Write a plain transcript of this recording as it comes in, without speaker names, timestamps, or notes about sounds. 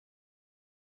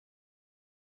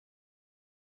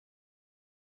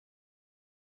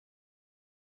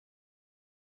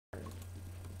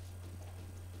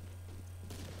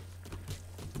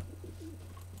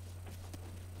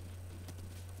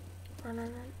no, no,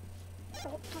 no. Oh,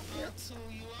 I'll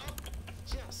tool you up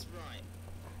just right.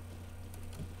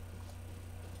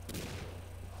 I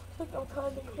think I'm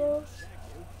kind of close.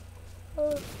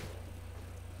 Oh.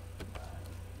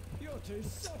 You're too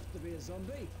soft to be a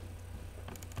zombie.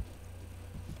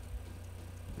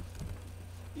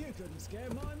 You couldn't scare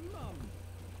my mum.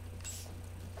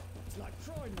 It's like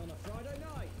Croydon on a Friday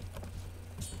night.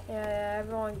 Yeah,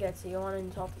 everyone gets it. You want to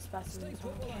insult the Stay specimens.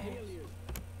 put while I heal you.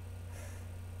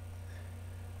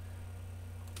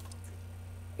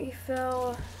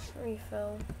 Refill.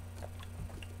 Refill.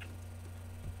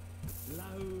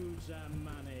 Loads of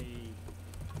money.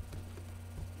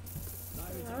 Loads I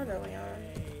of don't know where we money. are.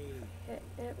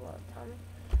 It will tell me.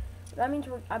 That means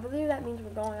I believe that means we're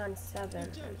going on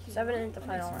 7. 7 is the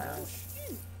final round.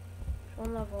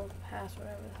 One level pass,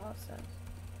 whatever the hell it says.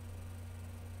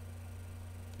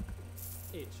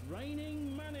 It's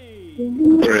raining money.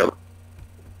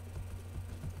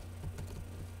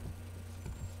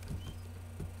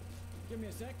 Give me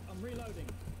a sec, I'm reloading.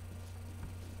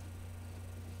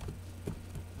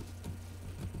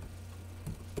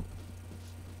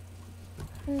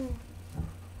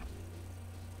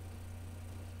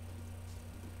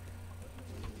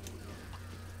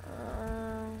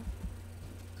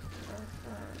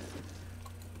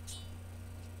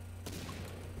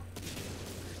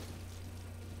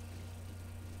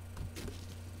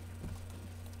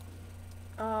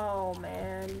 Oh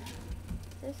man,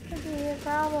 this could be a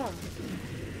problem.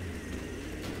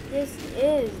 This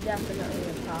is definitely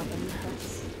a problem.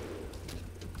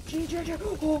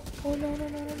 Oh, oh no, no, no, no,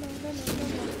 no, no, no, no, no.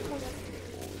 Oh,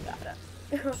 got it.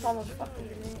 It was almost fucking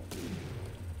me.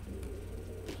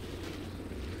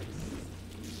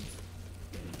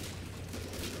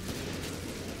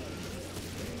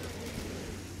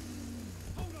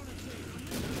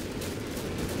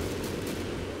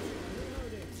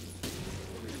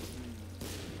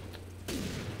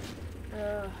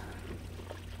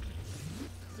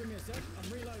 Give me a sec,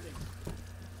 I'm reloading.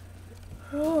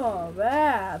 Oh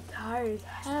man, I'm tired as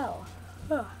hell.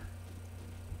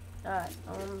 Alright,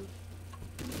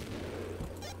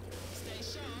 Stay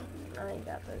sharp. I ain't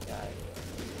got those guys.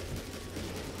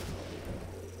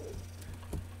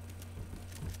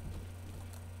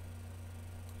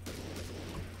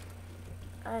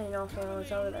 I didn't know if anyone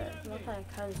was over there. I thought I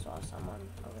kind of saw someone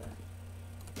over there.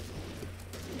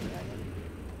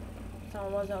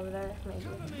 Someone was over there. Maybe a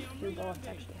few bullets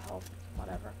actually helped.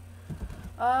 Whatever.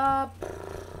 I'm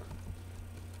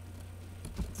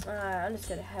just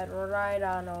gonna head right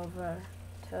on over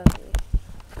to the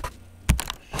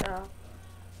shop.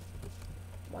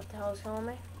 What the hell is calling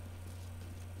me?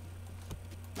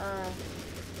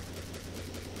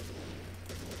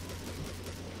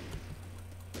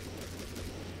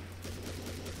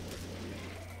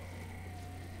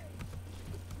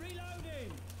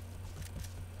 Reloading!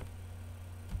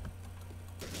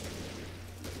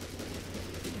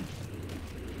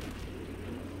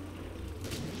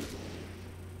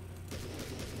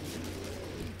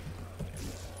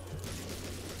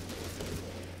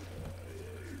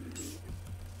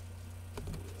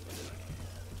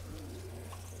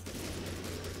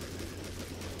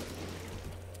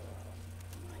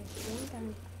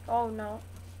 Oh no.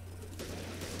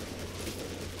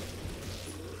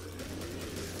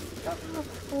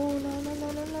 Oh no, no,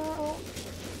 no, no, no.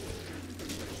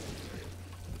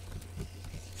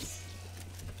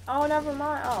 Oh, never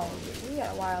mind. Oh, we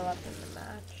got a while left in the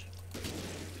match.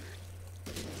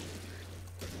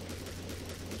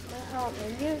 What the hell?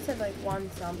 Maybe it said like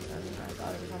 1 something. I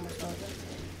thought it was almost over.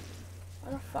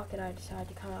 Why the fuck did I decide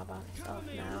to come out by myself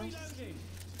now?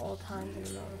 All times in the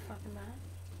middle of the fucking match.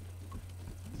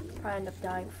 Probably end up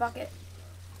dying. Fuck it.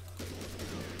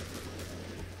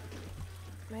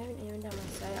 I haven't even done my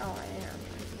say. Oh, I am. I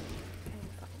can't even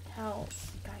fucking tell.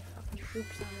 This guy fucking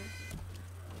poops on me.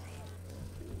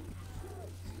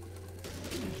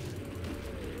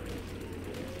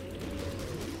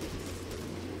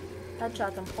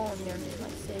 Headshots I'm pulling here just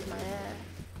might save my ass.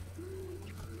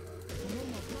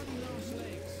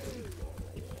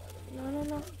 No, no,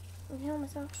 no. I'm healing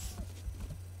myself.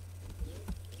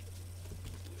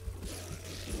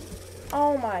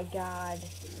 Oh my god.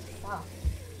 Fuck.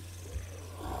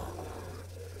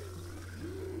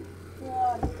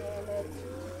 God damn it.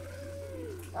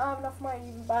 I don't have enough money to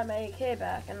even buy my AK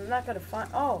back, and I'm not gonna find.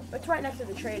 Oh, it's right next to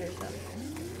the traders then.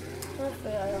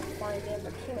 Hopefully I don't find it,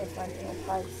 but teammates find it, I'll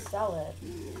probably sell it.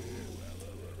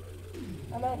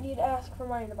 I might need to ask for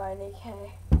money to buy an AK.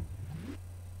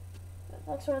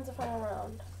 Next one's the final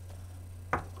round.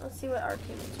 Let's see what our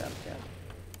teammates are up to.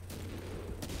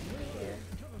 Here.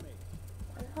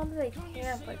 Why the hell do they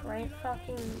camp like right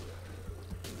fucking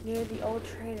Near the old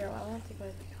trader. I want to go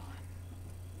to the con.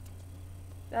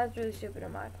 That's really stupid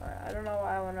on my part. I don't know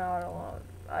why I went out alone.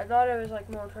 I thought it was like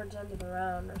more towards the end of the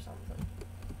round or something.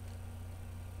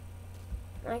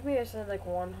 Like maybe it said like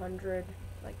 100,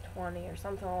 like 20 or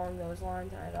something along those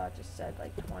lines, and I thought it just said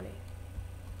like 20.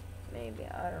 Maybe,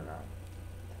 I don't know.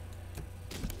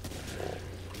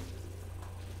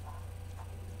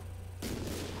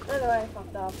 Anyway, I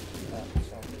fucked up. But,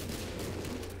 so.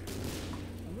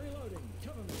 I'm reloading.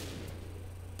 Cover me.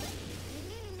 You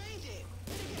nearly made it.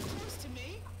 Better get close to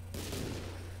me.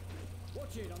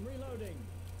 Watch it. I'm reloading.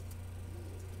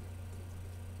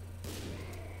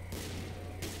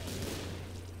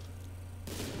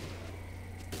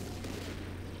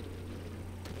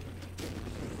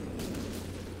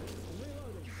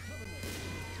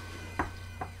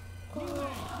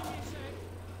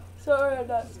 Sorry, I'm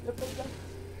not skipping that.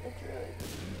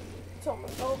 It's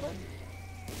almost over.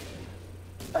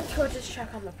 Let's go just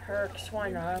check on the perks.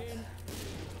 Why not?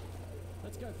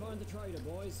 Let's go find the trader,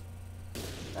 boys.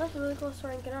 That's really close to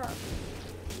ranking up.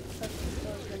 That's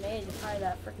those grenades. Probably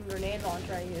that freaking grenade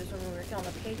launcher I used when we were killing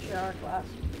the Patriarch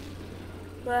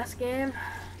last game.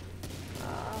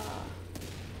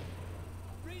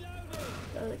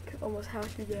 Like almost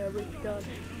half the damage done.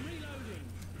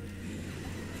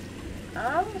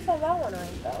 I almost saw that one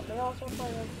ranked out. They also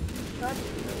play like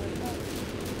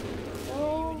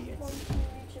oh,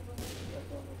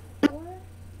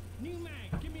 New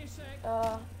mag, give me a sec.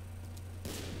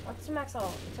 what's the max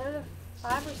level? It's either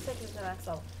 5 or 6 is the max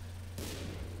level.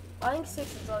 I think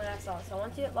 6 is the max level. So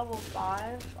once you hit level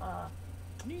 5,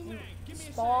 you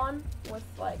spawn with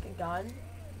like a gun.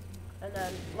 And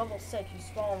then level 6, you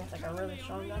spawn with like a really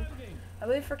strong gun. I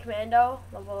believe for Commando,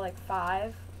 level like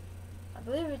 5, I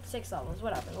believe it's 6 levels,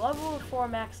 whatever. Level 4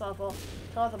 max level,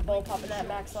 so with a bullpup in that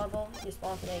max level, you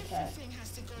spawn with an AK. Everything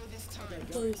has to go this time.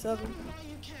 47. While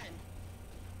you can.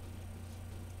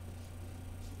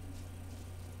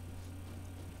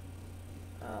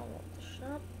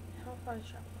 Shop? How far is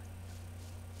shop?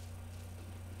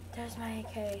 There's my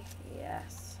AK,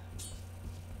 yes.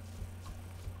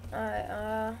 Alright,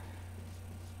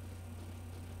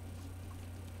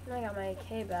 I got my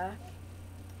AK back.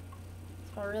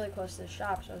 It's going really close to the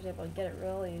shop, so I was able to get it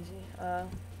real easy. I'm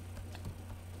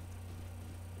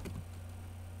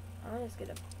just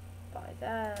gonna buy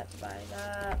that, buy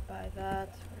that, buy that.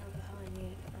 What the hell I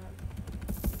need?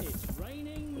 It's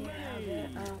raining Yeah, money.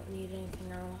 I don't need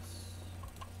anything else.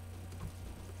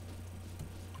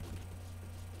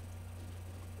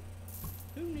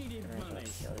 Who needed I just want money?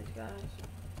 to kill these guys.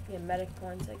 Get medic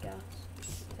points, I guess.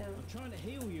 Too. I'm trying to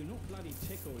heal you, not bloody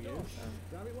tickle you.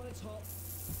 Grab it while it's hot.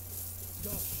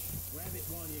 Gosh, grab it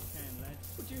while you can, lad.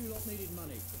 But you lot needed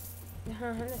money.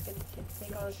 I'm just gonna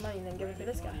take all this money and then give it to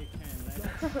this Grab guy. it while you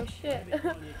can, lad. Oh shit. Grab it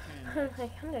while you can, I'm lad.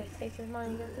 like, I'm gonna take his money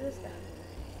and give it to this guy.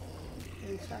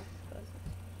 And stuff.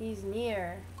 He's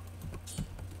near.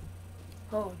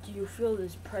 Oh, do you feel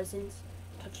his presence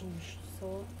touching your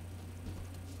soul?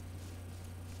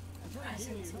 The I'm trying to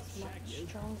heal presence you, not is shag much you.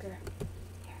 stronger.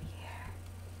 Here.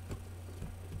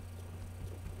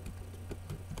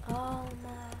 Oh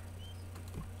my.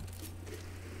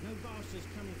 No bastards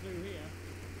coming through here.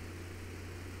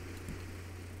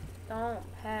 Don't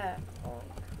pack. Holy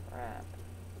crap.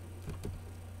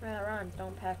 Run.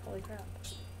 Don't pack. Holy crap.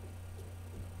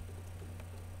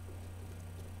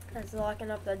 That's locking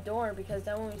up that door because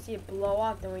then when we see it blow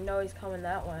up, then we know he's coming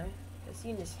that way. Because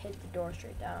you can just hit the door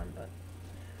straight down, but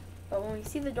when we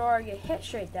see the door get hit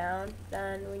straight down,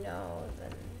 then we know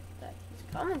then that he's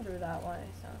coming through that way.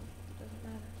 So it doesn't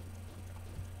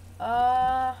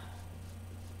matter.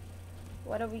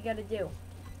 What do we gotta do?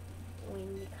 We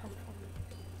need to come from.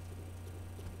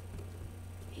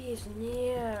 He's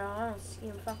near. I don't see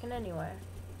him fucking anywhere.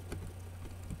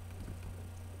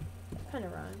 Kind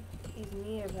of rhymes. He's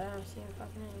near, but I don't see him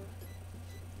fucking anywhere.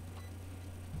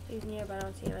 He's near, but I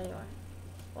don't see him anywhere.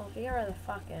 Well, if you get rid of the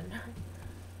fucking.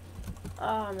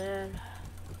 Oh man.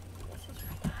 This is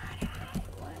retarded.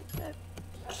 What the.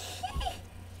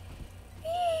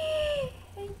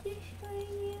 I just want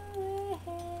you.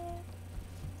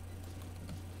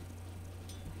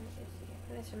 I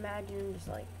can just imagine him just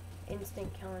like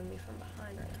instant killing me from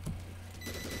behind right now.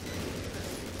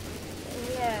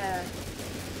 Yeah.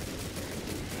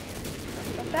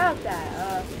 About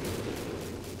that,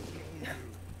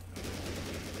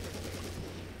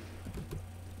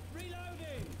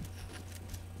 Reloading.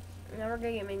 never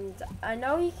gonna get me. I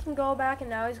know he can go back and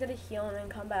now he's gonna heal and then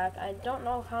come back. I don't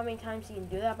know how many times he can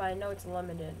do that, but I know it's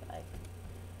limited.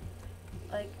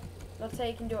 Like let's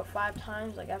say he can do it 5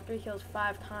 times. Like after he heals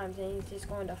 5 times, then he's just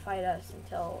going to fight us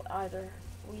until either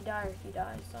we die or he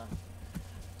dies. So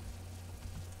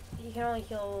you can only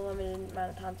heal a limited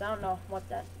amount of times. I don't know what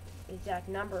that exact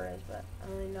number is, but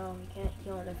I only know you can't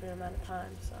heal an infinite amount of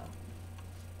times, so.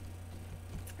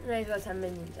 And these guys have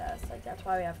minions at us, like that's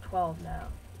why we have 12 now.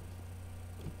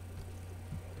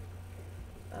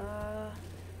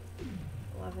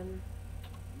 11.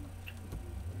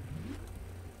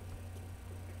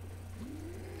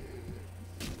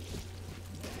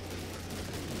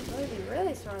 What would be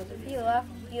really smart is if he left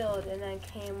field and then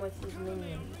came with his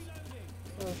minions.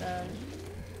 So then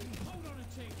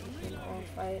we can all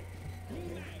fight. We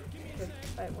could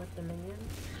fight with the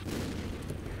minions.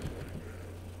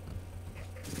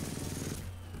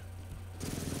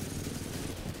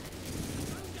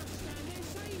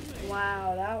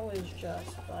 Wow, that was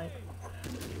just like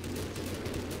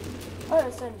I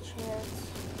didn't stand a chance.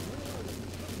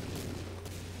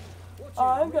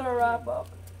 I'm gonna wrap up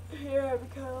here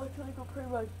because it looks like we're pretty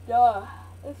much done.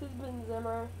 This has been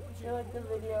Zimmer. If you like the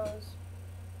videos,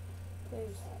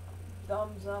 please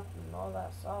thumbs up and all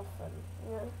that stuff, and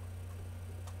yeah.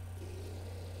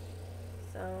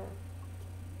 So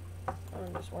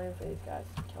I'm just waiting for these guys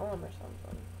to kill him or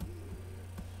something.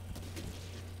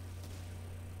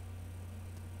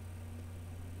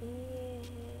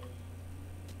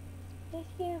 If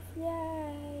you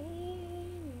fly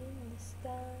in the sky.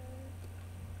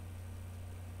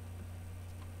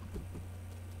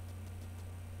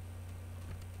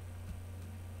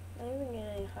 Not even get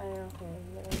any higher. Okay,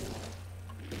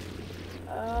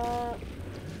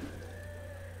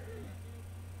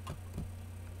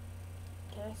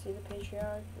 can I see the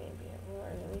patriarch? Maybe it won't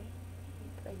really.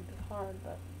 It'd be hard,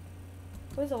 but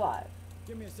who's alive?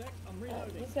 Give me a sec, I'm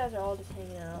reloading. These guys are all just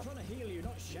hanging out. I'm trying to heal you,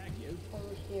 not shag you.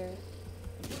 Over here.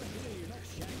 I'm trying to heal you, not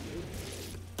shag you.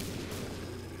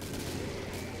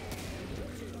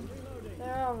 I'm reloading.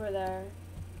 They're over there.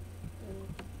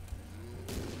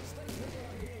 Stay put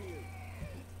while I heal you.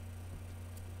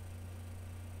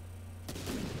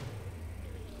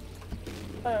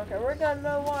 Okay, we're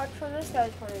gonna watch from this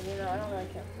guy's point of view. No, I don't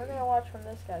like him. We're gonna watch from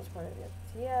this guy's point of view.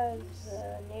 He has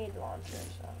a nade launcher,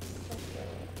 so that's good.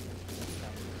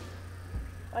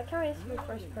 Why can't we see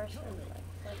first person? Like,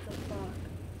 what the fuck?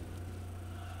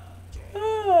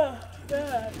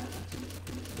 God.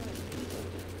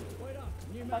 Wait up,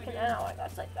 new Fucking mag in. animal.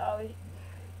 That's like, oh, he's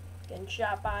getting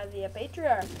shot by the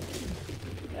patriarch.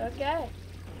 Okay.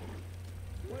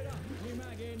 Wait up, new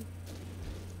mag in.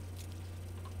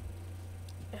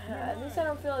 At least I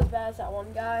don't feel as bad as that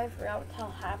one guy. I forgot what the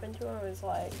hell happened to him. It was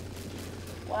like,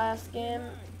 last game,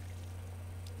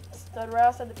 stood right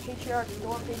outside the patriarch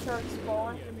door. Patriarch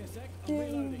spawned. Give me a sec, I'm Didn't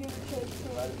even reloading. give a chance to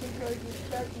let the patriarch just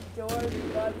shut the door and the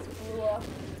guns flew off.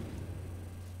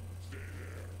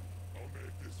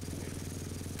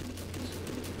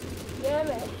 Damn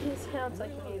it. He sounds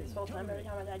like me this whole time every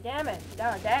time I die. Damn it.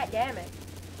 Damn it.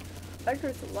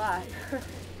 Vector's alive.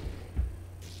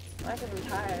 I could be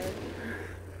tired.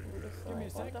 I'm just Give me a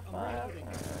like, sec, what the I'm fuck? reloading.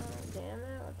 Damn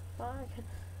it, what the fuck?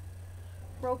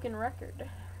 Broken record.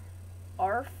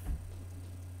 Arf.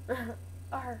 Arf.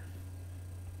 Arf.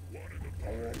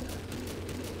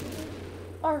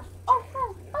 Arf, arf,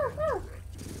 arf, arf.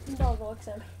 Dog looks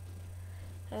at me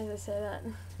as I say that.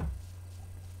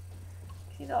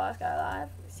 See the last guy alive?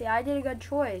 See, I did a good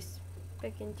choice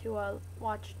picking to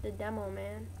watch the demo,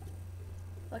 man.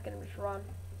 Look at him just run.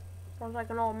 Runs like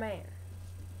an old man.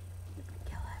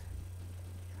 Kill him.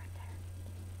 He's right there.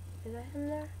 Is that him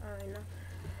there? I don't know.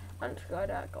 I'm just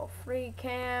gonna go free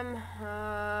cam.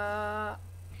 I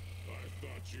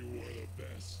thought you were the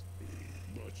best,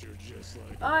 but you're just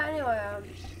like. Anyway,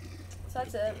 so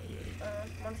that's it.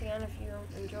 Once again, if you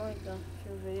enjoyed the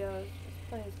few videos,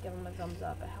 please give them a thumbs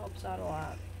up. It helps out a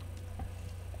lot.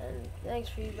 And thanks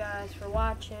for you guys for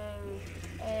watching.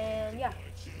 And yeah.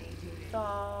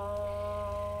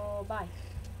 So bye.